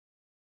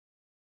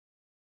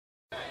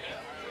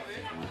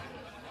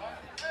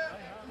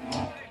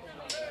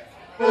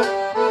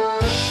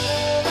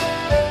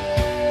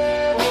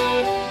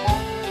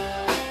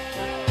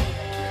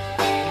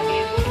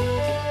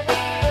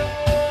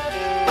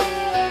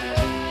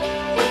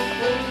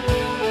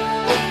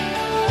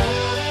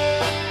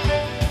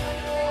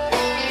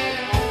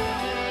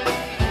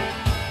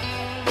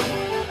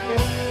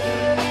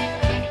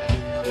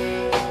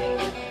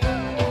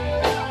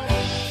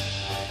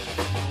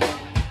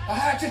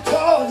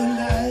told the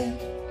night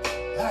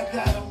I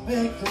gotta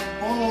make the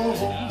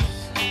most.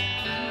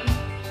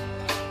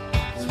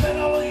 Spent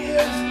all the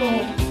years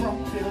going from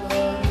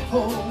pillar to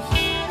post,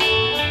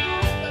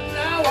 but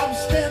now I'm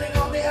standing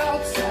on the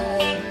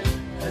outside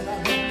and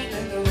I'm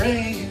in the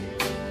rain.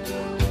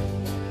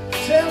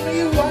 Tell me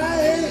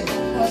why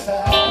must I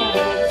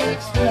always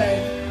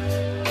explain?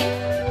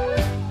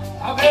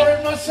 I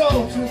buried my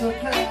soul to the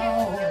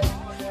ground,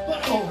 but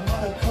oh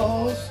what a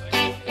cost.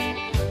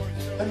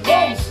 And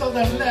most of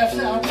them left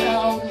out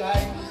loud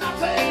like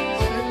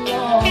nothing's been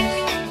lost.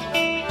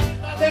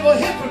 They were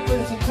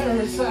hypocrites and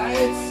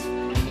parasites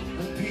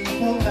and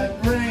people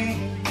that bring.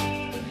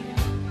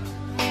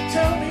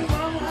 Tell me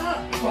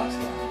mama, what's I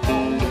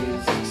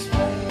always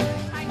explain?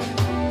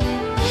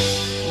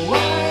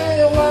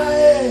 Why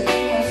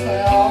must I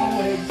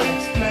always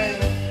explain?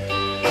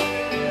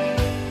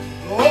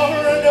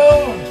 Over and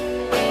over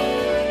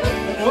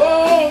and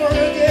over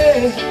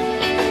again.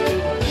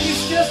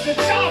 It's just a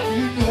job,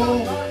 you know.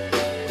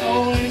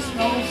 Always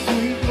no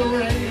sweet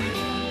parade.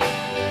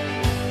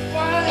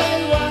 Why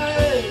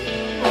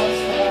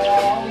must I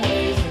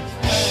always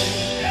explain?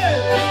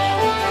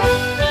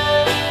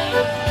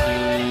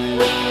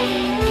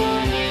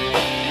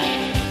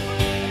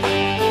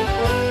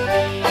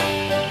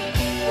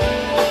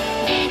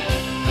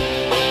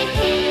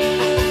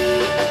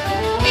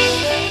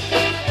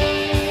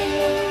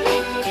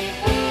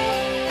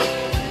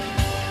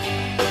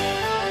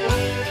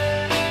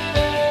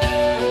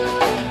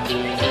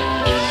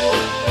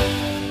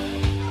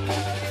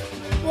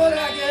 When I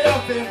get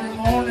up every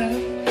morning,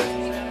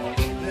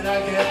 then I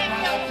get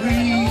my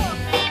breathe,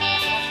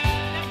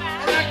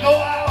 and I go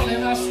out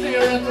and I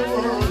stare at the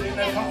world in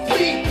a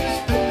complete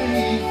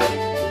disbelief.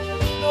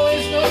 No,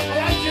 it's no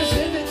righteous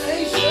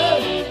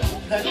indignation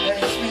that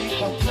makes me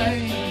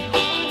complain.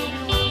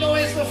 No,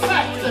 it's the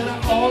fact that I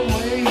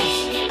always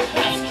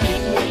have to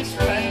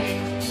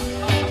explain.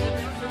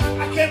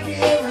 I can't be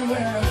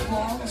everywhere at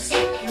once.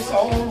 There's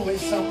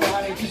always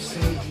somebody to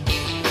see.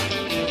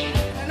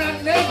 And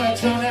I never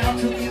turn out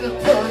to be the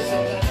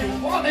person that you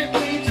wanted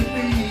me to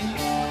be.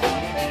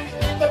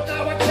 But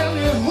now I tell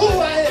you who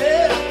I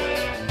am,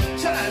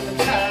 time and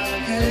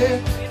time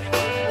again.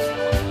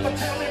 But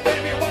tell me,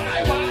 baby,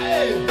 why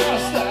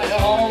must I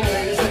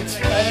always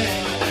explain?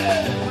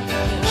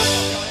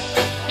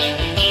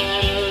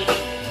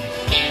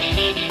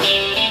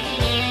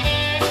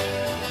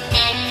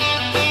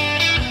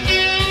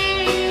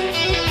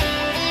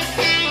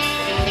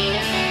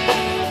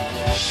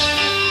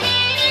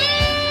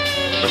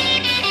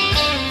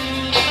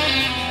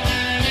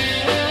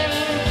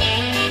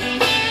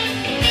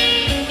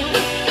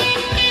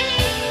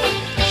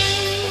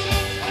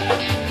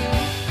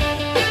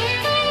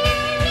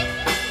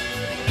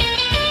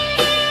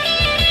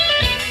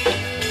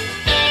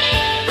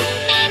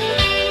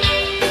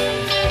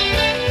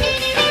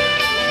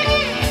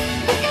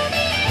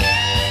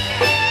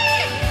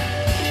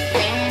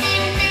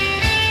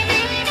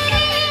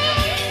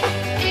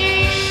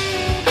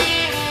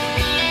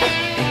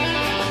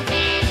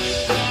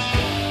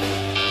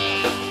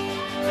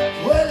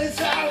 Well, it's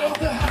out on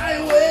the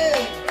highway,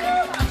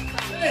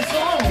 it's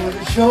on with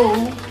the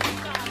show.